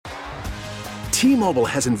T-Mobile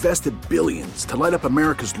has invested billions to light up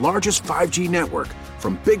America's largest 5G network,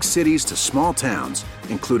 from big cities to small towns,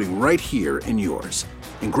 including right here in yours.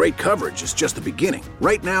 And great coverage is just the beginning.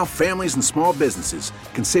 Right now, families and small businesses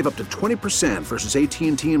can save up to 20% versus AT&T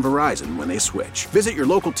and Verizon when they switch. Visit your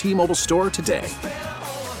local T-Mobile store today.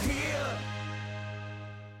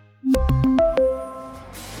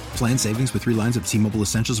 Plan savings with 3 lines of T-Mobile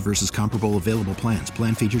Essentials versus comparable available plans.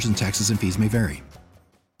 Plan features and taxes and fees may vary.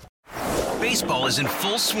 Baseball is in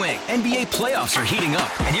full swing. NBA playoffs are heating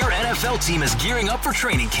up, and your NFL team is gearing up for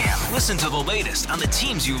training camp. Listen to the latest on the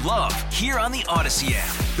teams you love here on the Odyssey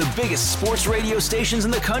app. The biggest sports radio stations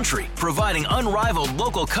in the country, providing unrivaled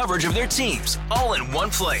local coverage of their teams, all in one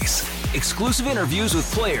place. Exclusive interviews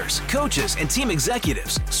with players, coaches, and team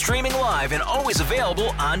executives, streaming live and always available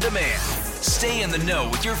on demand. Stay in the know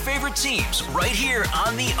with your favorite teams right here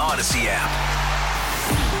on the Odyssey app.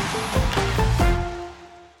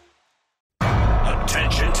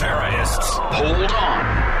 Attention terrorists, hold on.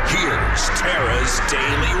 Here's Tara's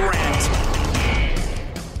Daily Rant.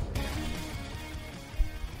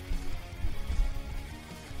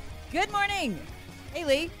 Good morning. Hey,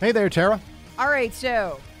 Lee. Hey there, Tara. All right,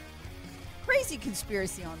 so crazy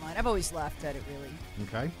conspiracy online. I've always laughed at it, really.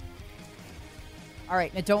 Okay. All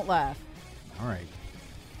right, now don't laugh. All right.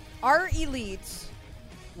 Our elites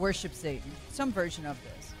worship Satan, some version of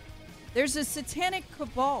this. There's a satanic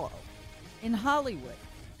cabal in Hollywood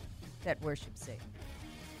that worships Satan.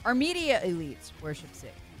 Our media elites worship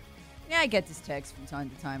Satan. Yeah, I get this text from time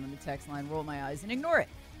to time on the text line, roll my eyes and ignore it,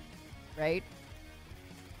 right?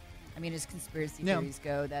 I mean, as conspiracy theories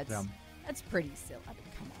go, that's pretty silly. I mean,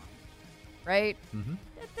 come on, right? Mm-hmm.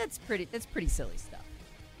 That's pretty silly stuff.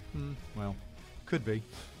 Well, could be.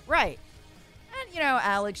 Right. And,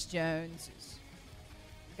 Alex Jones has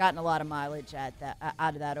gotten a lot of mileage out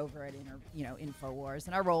of that over at InfoWars,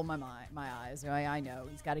 and I roll my eyes. I know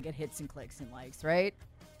he's got to get hits and clicks and likes, right?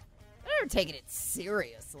 I've never taken it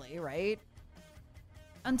seriously, right?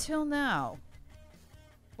 Until now.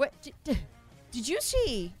 What did you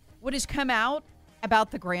see? What has come out about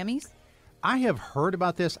the Grammys? I have heard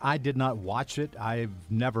about this. I did not watch it. I'm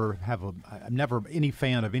never any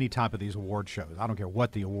fan of any type of these award shows. I don't care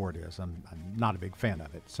what the award is. I'm not a big fan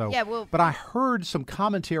of it. So, but I heard some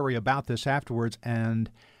commentary about this afterwards, and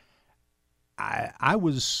I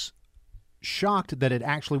was shocked that it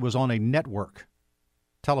actually was on a network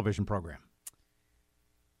television program.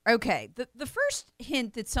 Okay, the first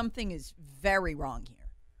hint that something is very wrong here.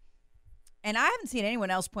 And I haven't seen anyone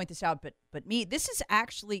else point this out but me. This is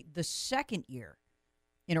actually the second year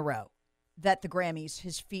in a row that the Grammys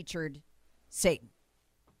has featured Satan.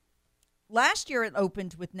 Last year it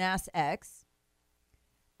opened with Nas X.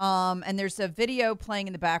 And there's a video playing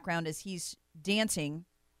in the background as he's dancing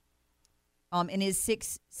in his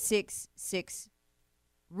 666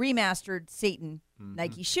 remastered Satan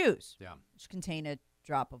Nike shoes, which contain a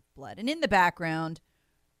drop of blood. And in the background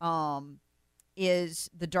is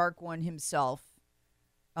the Dark One himself.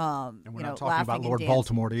 And we're not talking about Lord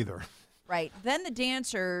Voldemort either. Right. Then the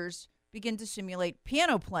dancers begin to simulate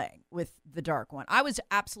piano playing with the Dark One. I was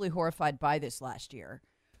absolutely horrified by this last year,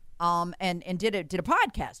 and did a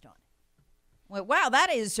podcast on it. Well, wow,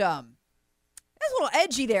 that's a little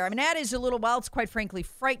edgy there. I mean, that is a little, well, it's quite frankly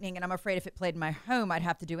frightening, and I'm afraid if it played in my home, I'd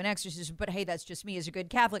have to do an exorcism. But hey, that's just me as a good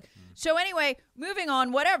Catholic. So anyway, moving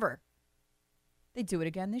on, whatever. They do it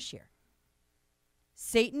again this year.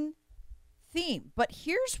 Satan theme. But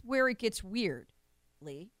here's where it gets weird,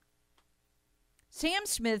 Lee. Sam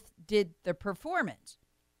Smith did the performance.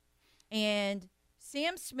 And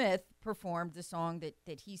Sam Smith performed the song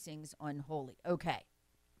that he sings, Unholy. Okay.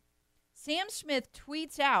 Sam Smith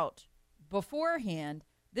tweets out beforehand,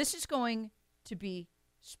 this is going to be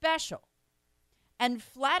special. And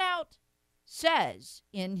flat out says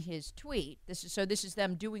in his tweet, this is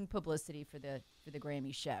them doing publicity for the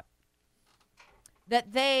Grammy show,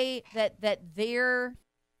 that their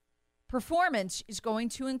performance is going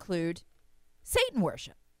to include Satan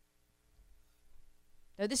worship.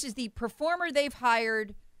 Now, this is the performer they've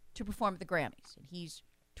hired to perform at the Grammys, and he's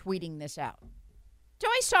tweeting this out. So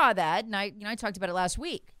I saw that, and I talked about it last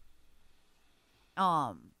week.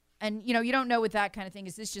 And you don't know with that kind of thing,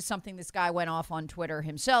 is this just something this guy went off on Twitter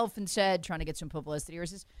himself and said, trying to get some publicity, or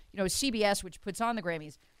is this, CBS, which puts on the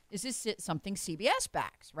Grammys, is this something CBS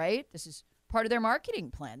backs, right? This is part of their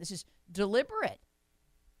marketing plan. This is deliberate.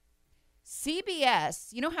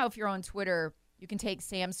 CBS, you know how if you're on Twitter, you can take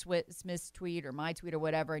Sam Smith's tweet or my tweet or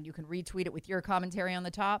whatever, and you can retweet it with your commentary on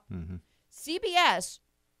the top? Mm-hmm. CBS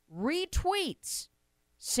retweets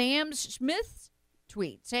Sam Smith's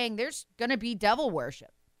tweet saying there's going to be devil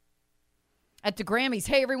worship. at the Grammys,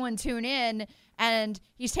 hey, everyone tune in, and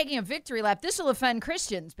he's taking a victory lap. This will offend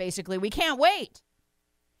Christians, basically. We can't wait.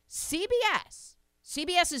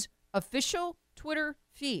 CBS's official Twitter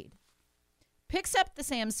feed picks up the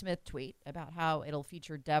Sam Smith tweet about how it'll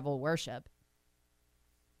feature devil worship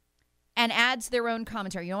and adds their own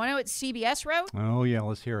commentary. You want to know what CBS wrote? Oh, yeah,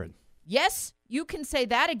 let's hear it. Yes, you can say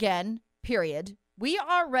that again, period. We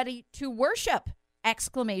are ready to worship, !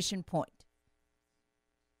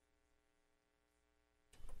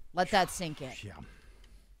 Let that sink in. Yeah.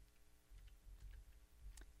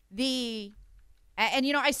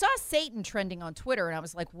 And I saw Satan trending on Twitter, and I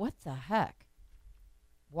was like, what the heck?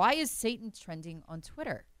 Why is Satan trending on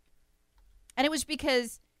Twitter? And it was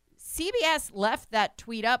because CBS left that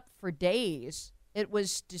tweet up for days. It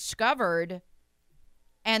was discovered,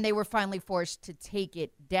 and they were finally forced to take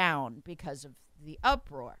it down because of the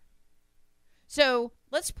uproar. So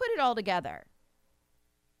let's put it all together.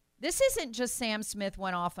 This isn't just Sam Smith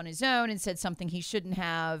went off on his own and said something he shouldn't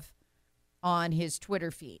have on his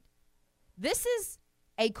Twitter feed. This is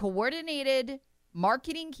a coordinated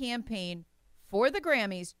marketing campaign for the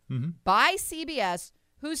Grammys by CBS,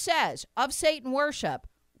 who says of Satan worship,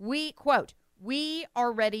 we, quote, we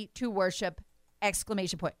are ready to worship, !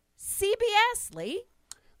 CBS, Lee.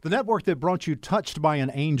 The network that brought you Touched by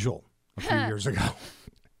an Angel a few years ago.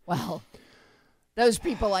 Well, those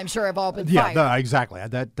people, I'm sure, have all been fired. Yeah, exactly.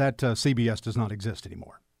 That CBS does not exist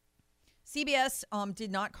anymore. CBS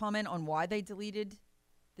did not comment on why they deleted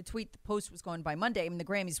the tweet. The post was going by Monday. I mean, the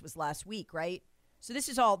Grammys was last week, right? So this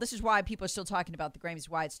is why people are still talking about the Grammys,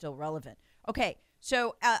 why it's still relevant. Okay,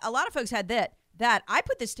 so a lot of folks had that. I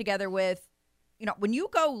put this together with, when you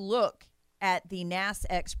go look at the Nas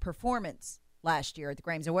X performance last year at the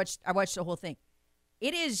Grammys, I watched the whole thing.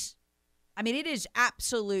 It is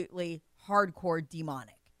absolutely hardcore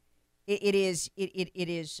demonic. It is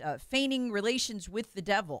feigning relations with the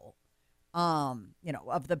devil,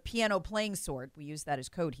 of the piano playing sort. We use that as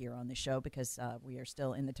code here on the show because we are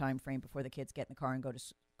still in the time frame before the kids get in the car and go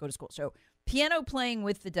to school. So piano playing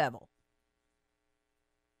with the devil.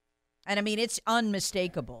 And I mean, it's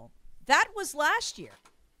unmistakable. That was last year.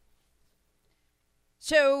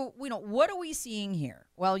 So, what are we seeing here?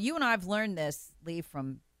 Well, you and I have learned this, Lee,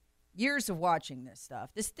 from years of watching this stuff.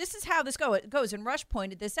 This is how this goes, and Rush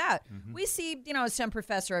pointed this out. Mm-hmm. We see, some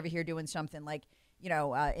professor over here doing something like,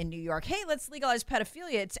 in New York, hey, let's legalize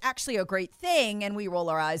pedophilia. It's actually a great thing, and we roll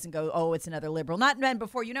our eyes and go, oh, it's another liberal. Not then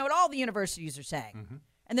before you know it, all the universities are saying,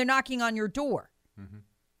 and they're knocking on your door,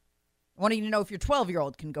 wanting to know if your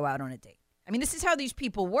 12-year-old can go out on a date. I mean, this is how these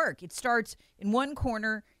people work. It starts in one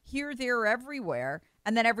corner, here, there, everywhere,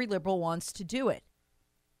 and then every liberal wants to do it.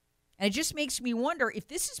 And it just makes me wonder if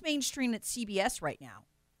this is mainstream at CBS right now,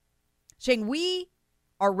 saying we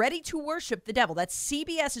are ready to worship the devil. That's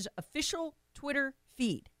CBS's official Twitter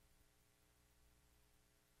feed.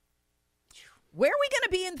 Where are we going to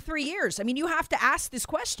be in 3 years? I mean, you have to ask this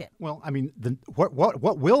question. Well, I mean, what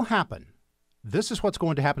will happen? This is what's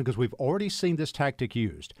going to happen because we've already seen this tactic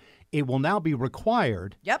used. It will now be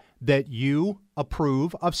required that you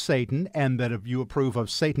approve of Satan and that if you approve of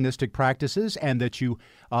Satanistic practices and that you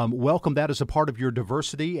welcome that as a part of your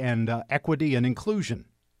diversity and equity and inclusion.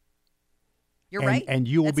 You're right. And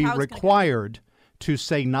you will be required to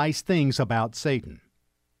say nice things about Satan.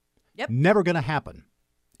 Yep. Never going to happen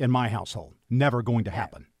in my household. Never going to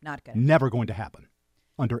happen. Not good. Never going to happen.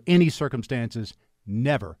 Under any circumstances,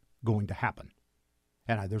 never going to happen.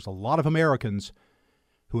 And there's a lot of Americans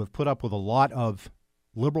who have put up with a lot of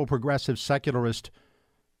liberal, progressive, secularist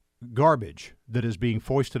garbage that is being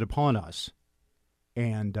foisted upon us.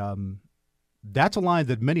 And that's a line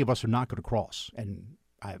that many of us are not going to cross. And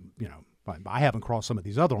I haven't crossed some of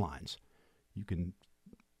these other lines.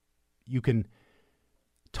 You can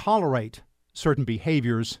tolerate certain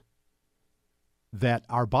behaviors that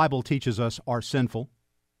our Bible teaches us are sinful,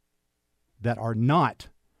 that are not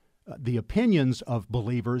the opinions of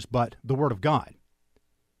believers, but the Word of God.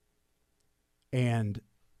 And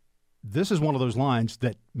this is one of those lines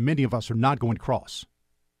that many of us are not going to cross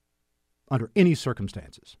under any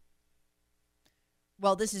circumstances.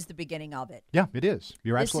 Well, this is the beginning of it. Yeah, it is.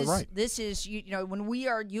 You're absolutely right. This is, when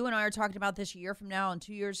you and I are talking about this a year from now and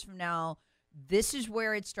 2 years from now, this is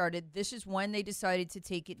where it started. This is when they decided to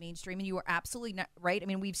take it mainstream. And you are absolutely not right. I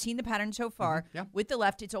mean, we've seen the pattern so far. With the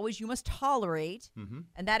left, it's always you must tolerate.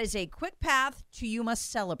 And that is a quick path to you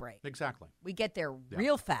must celebrate. Exactly. We get there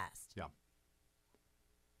real fast. Yeah.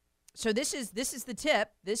 So this is the tip.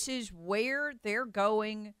 This is where they're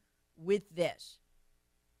going with this.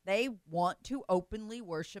 They want to openly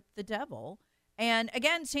worship the devil. And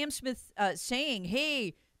again, Sam Smith saying,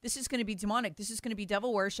 hey, this is going to be demonic. This is going to be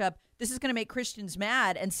devil worship. This is going to make Christians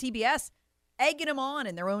mad, and CBS egging them on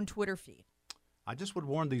in their own Twitter feed. I just would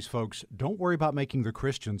warn these folks, don't worry about making the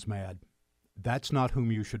Christians mad. That's not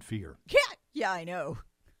whom you should fear. Yeah, I know.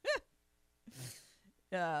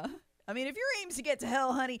 Yeah. I mean, if your aim's to get to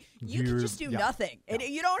hell, honey, you can just do nothing. Yeah.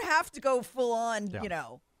 You don't have to go full on,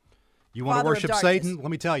 You want to worship Satan? Let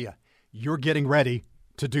me tell you, you're getting ready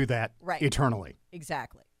to do that eternally.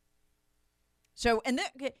 Exactly. So, and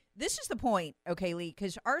this is the point, okay, Lee,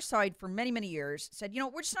 because our side for many, many years said,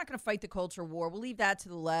 we're just not going to fight the culture war. We'll leave that to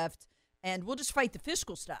the left, and we'll just fight the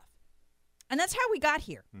fiscal stuff. And that's how we got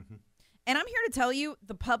here. Mm-hmm. And I'm here to tell you,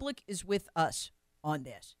 the public is with us on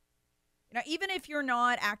this. Even if you're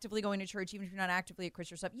not actively going to church, even if you're not actively at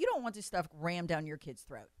Christian stuff, you don't want this stuff rammed down your kid's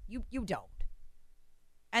throat. You don't.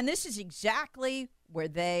 And this is exactly where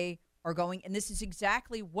they are going, and this is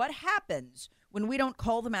exactly what happens when we don't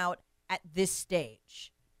call them out at this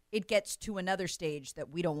stage. It gets to another stage that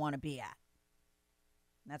we don't want to be at.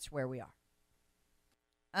 And that's where we are.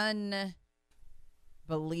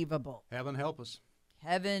 Unbelievable. Heaven help us.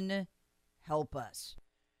 Heaven help us.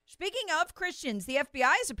 Speaking of Christians, the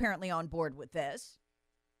FBI is apparently on board with this.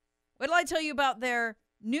 What did I tell you about their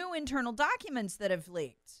new internal documents that have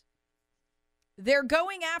leaked? They're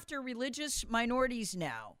going after religious minorities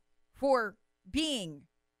now for being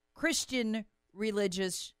Christian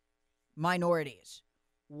religious minorities.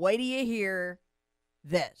 Wait till you hear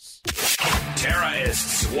this.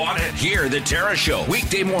 Terrorists want it. Hear the Tara Show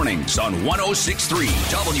weekday mornings on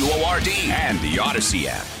 106.3 WORD and the Odyssey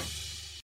app.